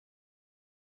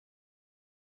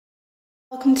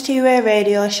Welcome to Two-Way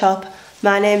Radio Shop.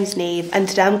 My name's Neve and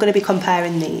today I'm going to be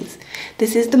comparing these.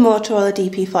 This is the Motorola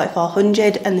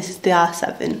DP4000 and this is the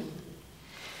R7.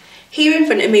 Here in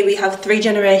front of me we have three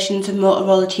generations of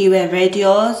Motorola two-way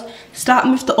radios.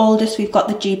 Starting with the oldest, we've got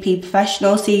the GP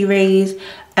Professional series,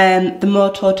 the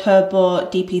MOTOTRBO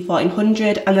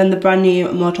DP4000 and then the brand new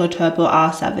MOTOTRBO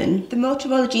R7. The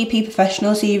Motorola GP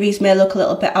Professional series may look a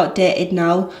little bit outdated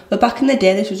now, but back in the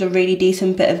day this was a really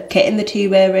decent bit of kit in the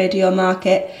two-way radio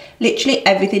market. Literally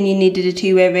everything you needed a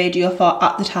two-way radio for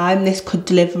at the time this could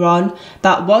deliver on.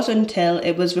 That was until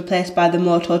it was replaced by the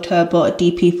MOTOTRBO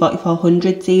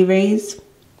DP4000 series.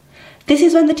 This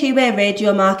is when the two-way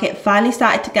radio market finally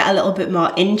started to get a little bit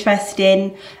more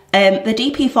interesting. The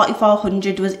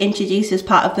DP4000 was introduced as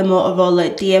part of the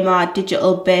Motorola DMR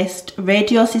digital-based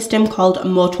radio system called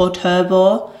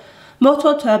MOTOTRBO.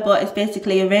 MOTOTRBO is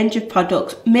basically a range of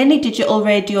products, mainly digital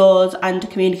radios and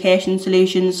communication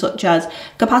solutions such as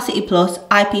Capacity Plus,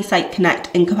 IP Site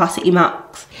Connect and Capacity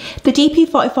Max. The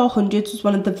DP4000 was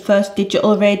one of the first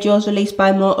digital radios released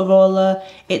by Motorola.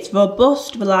 It's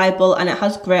robust, reliable and it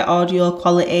has great audio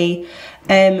quality.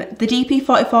 The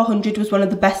DP4000 was one of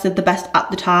the best at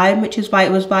the time, which is why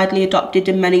it was widely adopted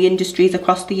in many industries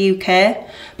across the UK.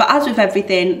 But as with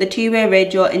everything, the two-way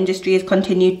radio industry has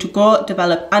continued to grow,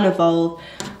 develop and evolve.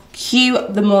 Cue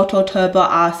the MOTOTRBO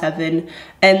R7.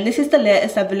 This is the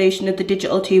latest evolution of the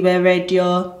digital two-way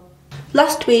radio.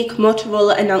 Last week,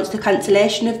 Motorola announced the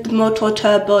cancellation of the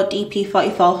MOTOTRBO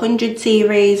DP4000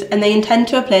 series and they intend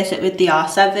to replace it with the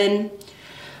R7.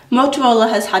 Motorola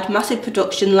has had massive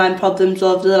production line problems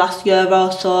over the last year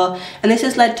or so, and this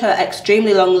has led to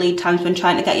extremely long lead times when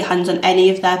trying to get your hands on any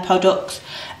of their products,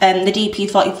 the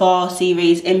DP44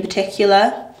 series in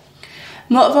particular.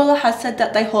 Motorola has said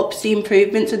that they hope to see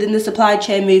improvements within the supply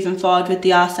chain moving forward with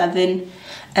the R7.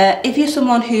 If you're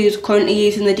someone who's currently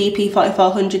using the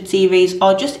DP4000 series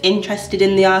or just interested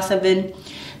in the R7,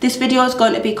 this video is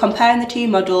going to be comparing the two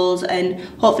models and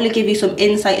hopefully give you some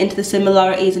insight into the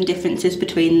similarities and differences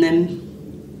between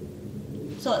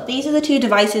them. So these are the two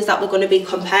devices that we're going to be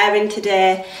comparing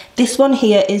today. This one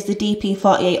here is the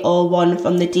DP4801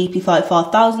 from the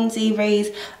DP44000 series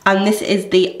and this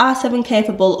is the R7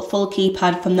 capable full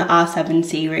keypad from the R7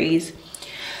 series.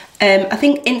 I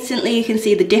think instantly you can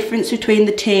see the difference between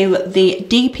the two. The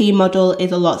DP model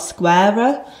is a lot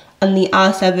squarer and the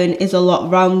R7 is a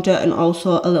lot rounder and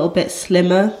also a little bit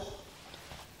slimmer.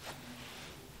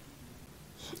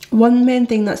 One main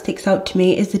thing that sticks out to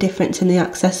me is the difference in the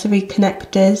accessory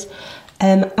connectors.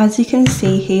 As you can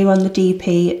see here on the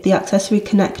DP, the accessory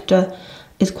connector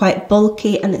is quite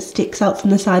bulky and it sticks out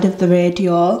from the side of the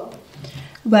radio.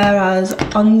 Whereas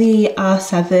on the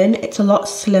R7, it's a lot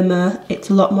slimmer,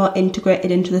 it's a lot more integrated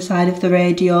into the side of the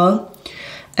radio.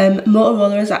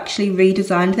 Motorola has actually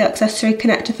redesigned the accessory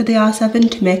connector for the R7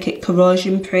 to make it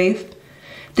corrosion proof.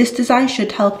 This design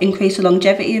should help increase the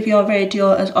longevity of your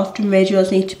radio, as often radios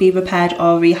need to be repaired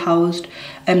or rehoused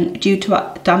due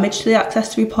to damage to the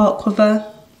accessory port cover.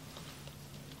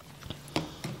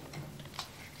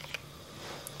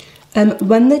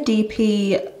 When the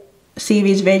DP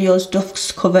series radio's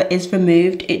dust cover is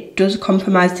removed, it does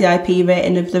compromise the IP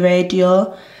rating of the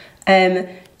radio.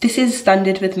 This is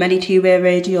standard with many two-way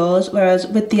radios, whereas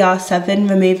with the R7,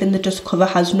 removing the dust cover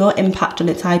has no impact on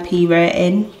its IP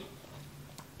rating.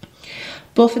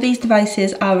 Both of these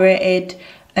devices are rated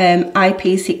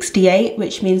IP68,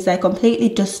 which means they're completely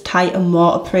dust tight and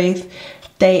waterproof.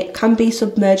 They can be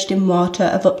submerged in water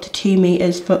of up to 2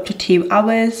 meters for up to 2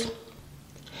 hours.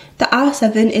 The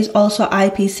R7 is also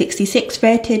IP66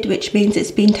 rated, which means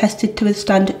it's been tested to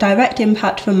withstand direct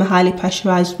impact from a highly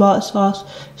pressurised water source,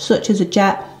 such as a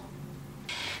jet.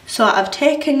 So I've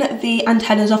taken the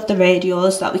antennas off the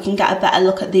radios so that we can get a better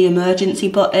look at the emergency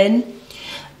button.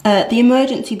 The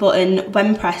emergency button,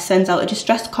 when pressed, sends out a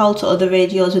distress call to other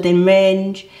radios within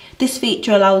range. This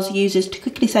feature allows users to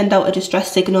quickly send out a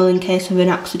distress signal in case of an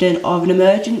accident or an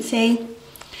emergency.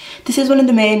 This is one of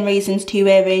the main reasons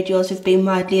two-way radios have been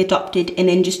widely adopted in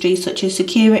industries such as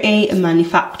security and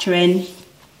manufacturing.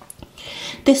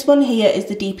 This one here is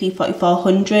the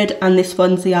DP4400 and this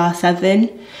one's the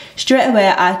R7. Straight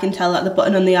away I can tell that the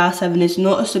button on the R7 is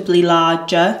noticeably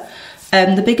larger.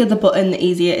 The bigger the button, the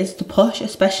easier it is to push,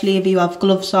 especially if you have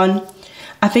gloves on.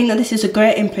 I think that this is a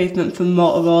great improvement from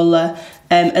Motorola,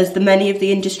 as many of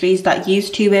the industries that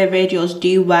use two-way radios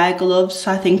do wear gloves.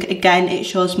 So I think again it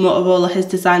shows Motorola has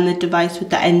designed the device with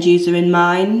the end user in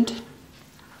mind.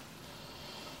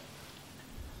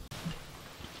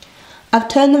 I've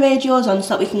turned the radios on so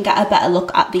that we can get a better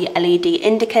look at the LED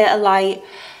indicator light.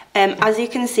 As you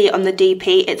can see on the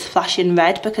DP, it's flashing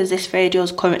red because this radio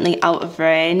is currently out of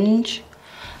range.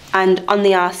 and on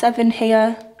the R7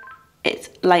 here, it's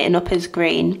lighting up as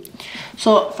green.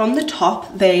 So from the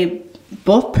top, they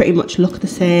both pretty much look the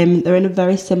same. They're in a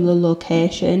very similar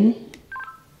location.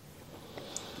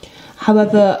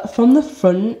 However, from the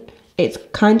front, it's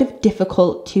kind of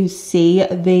difficult to see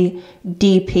the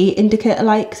DP indicator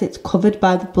light because it's covered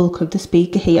by the bulk of the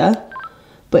speaker here,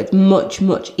 but it's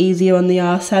much easier on the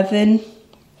R7.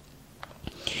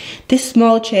 This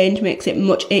small change makes it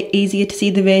much easier to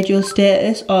see the radio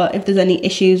status or if there's any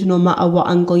issues, no matter what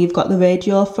angle you've got the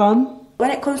radio from. When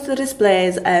it comes to the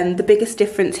displays, the biggest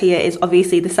difference here is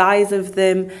obviously the size of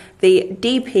them. The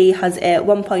DP has a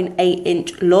 1.8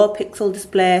 inch low pixel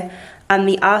display and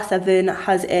the R7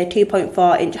 has a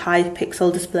 2.4 inch high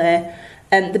pixel display.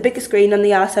 The bigger screen on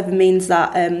the R7 means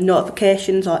that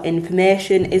notifications or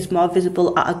information is more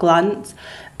visible at a glance.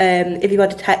 If you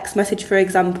had a text message, for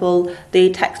example,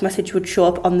 the text message would show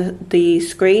up on the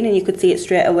screen and you could see it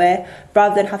straight away,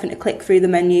 rather than having to click through the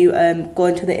menu, go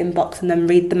into the inbox and then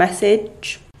read the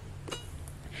message.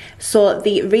 So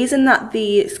the reason that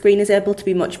the screen is able to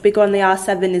be much bigger on the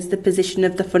R7 is the position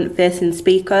of the front-facing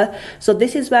speaker. So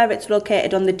this is where it's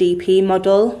located on the DP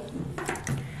model.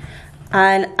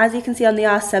 And as you can see on the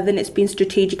R7, it's been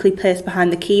strategically placed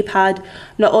behind the keypad.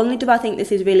 Not only do I think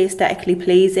this is really aesthetically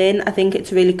pleasing, I think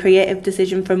it's a really creative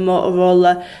decision from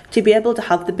Motorola to be able to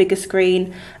have the bigger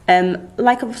screen.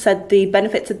 Like I've said, the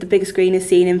benefits of the bigger screen is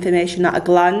seeing information at a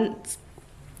glance.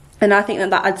 And I think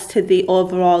that adds to the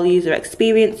overall user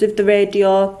experience of the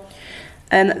radio.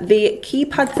 The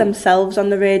keypads themselves on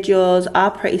the radios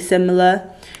are pretty similar.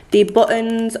 The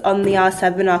buttons on the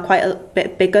R7 are quite a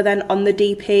bit bigger than on the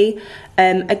DP.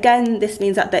 Again, this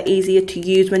means that they're easier to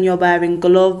use when you're wearing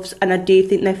gloves, and I do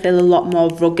think they feel a lot more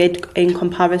rugged in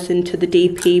comparison to the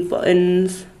DP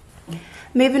buttons.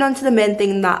 Moving on to the main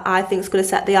thing that I think is going to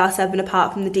set the R7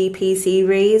 apart from the DP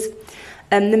series.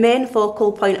 The main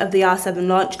focal point of the R7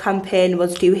 launch campaign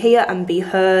was to hear and be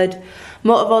heard.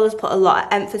 Motorola's put a lot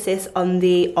of emphasis on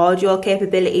the audio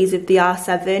capabilities of the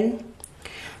R7.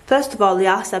 First of all, the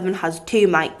R7 has two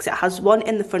mics. It has one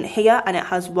in the front here and it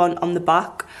has one on the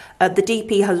back. The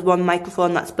DP has one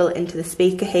microphone that's built into the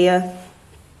speaker here.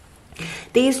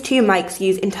 These two mics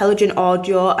use intelligent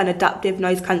audio and adaptive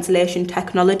noise cancellation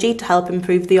technology to help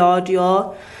improve the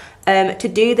audio. To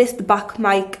do this, the back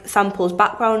mic samples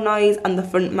background noise and the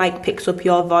front mic picks up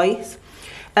your voice.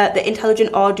 The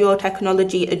intelligent audio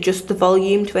technology adjusts the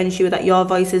volume to ensure that your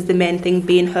voice is the main thing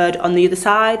being heard on the other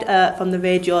side from the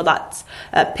radio that's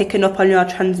picking up on your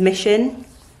transmission.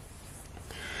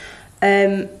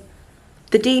 The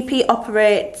DP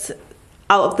operates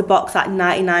out of the box at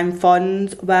 99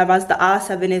 phones, whereas the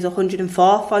R7 is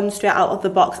 104 phones straight out of the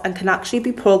box and can actually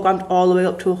be programmed all the way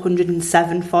up to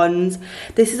 107 phones.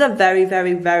 This is a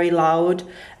very loud,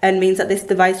 and means that this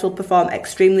device will perform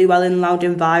extremely well in loud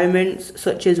environments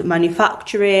such as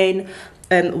manufacturing,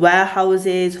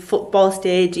 warehouses, football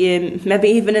stadium, maybe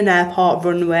even an airport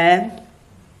runway.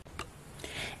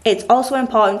 It's also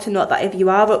important to note that if you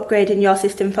are upgrading your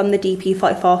system from the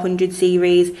DP4400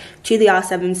 series to the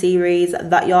R7 series,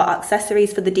 that your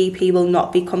accessories for the DP will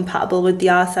not be compatible with the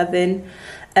R7.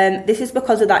 This is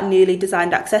because of that newly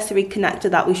designed accessory connector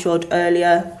that we showed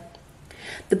earlier.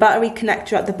 The battery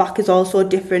connector at the back is also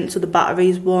different, so the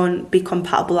batteries won't be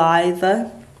compatible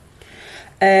either.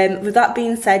 With that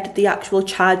being said, the actual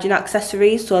charging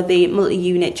accessories, so the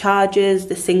multi-unit chargers,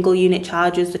 the single unit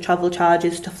chargers, the travel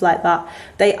chargers, stuff like that,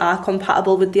 they are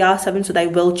compatible with the R7, so they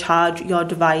will charge your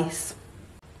device.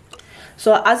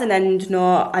 So as an end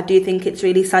note, I do think it's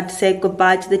really sad to say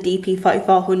goodbye to the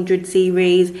DP4400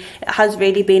 series. It has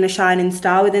really been a shining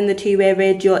star within the two-way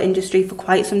radio industry for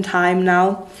quite some time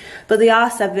now. But the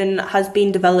R7 has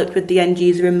been developed with the end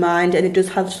user in mind, and it does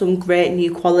have some great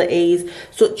new qualities,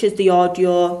 such as the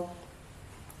audio.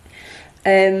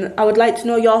 I would like to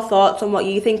know your thoughts on what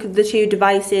you think of the two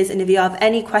devices, and if you have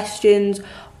any questions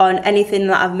on anything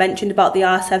that I've mentioned about the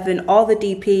R7 or the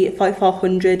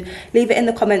DP4400, leave it in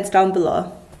the comments down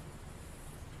below.